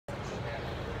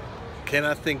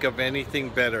cannot think of anything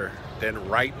better than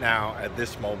right now at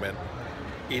this moment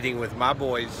eating with my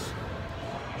boys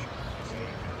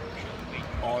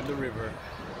on the river,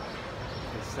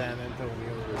 the San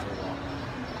Antonio River.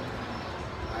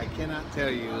 I cannot tell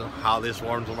you how this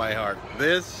warms my heart.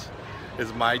 This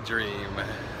is my dream.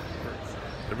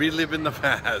 Relive in the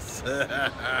past.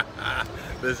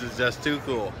 This is just too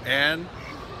cool. And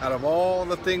out of all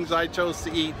the things I chose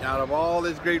to eat, out of all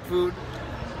this great food,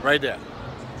 right there,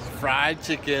 fried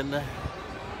chicken,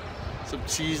 some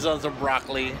cheese on some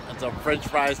broccoli, and some French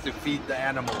fries to feed the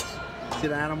animals. See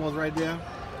the animals right there?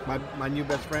 My new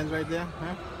best friends right there?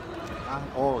 Huh?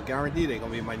 Oh, guaranteed they're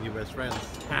gonna be my new best friends.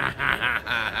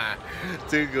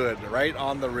 Too good. Right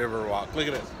on the river walk. Look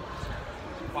at this.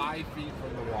 5 feet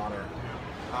from the water.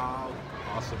 How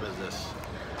awesome is this?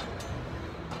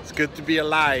 It's good to be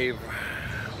alive.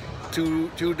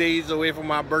 Two days away from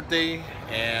my birthday,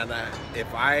 and if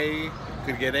I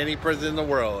could get any present in the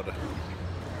world,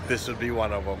 this would be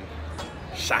one of them.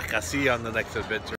 Shaka, see you on the next adventure.